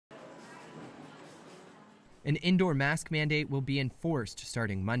An indoor mask mandate will be enforced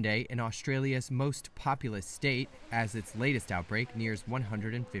starting Monday in Australia's most populous state as its latest outbreak nears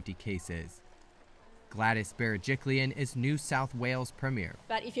 150 cases. Gladys Berejiklian is New South Wales Premier.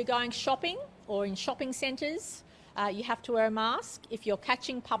 But if you're going shopping or in shopping centres, you have to wear a mask. If you're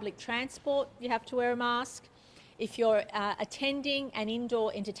catching public transport, you have to wear a mask. If you're attending an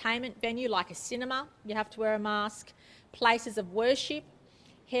indoor entertainment venue like a cinema, you have to wear a mask. Places of worship,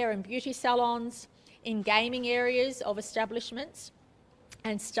 hair and beauty salons, in gaming areas of establishments,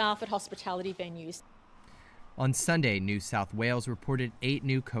 and staff at hospitality venues. On Sunday, New South Wales reported 8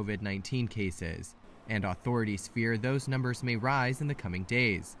 new COVID-19 cases, and authorities fear those numbers may rise in the coming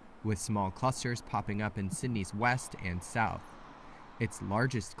days, with small clusters popping up in Sydney's west and south. Its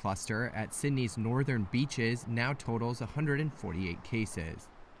largest cluster at Sydney's northern beaches now totals 148 cases.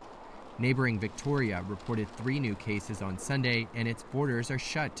 Neighbouring Victoria reported 3 new cases on Sunday, and its borders are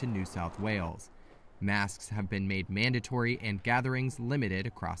shut to New South Wales. Masks have been made mandatory and gatherings limited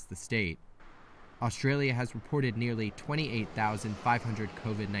across the state. Australia has reported nearly 28,500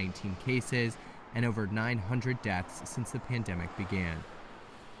 COVID-19 cases and over 900 deaths since the pandemic began.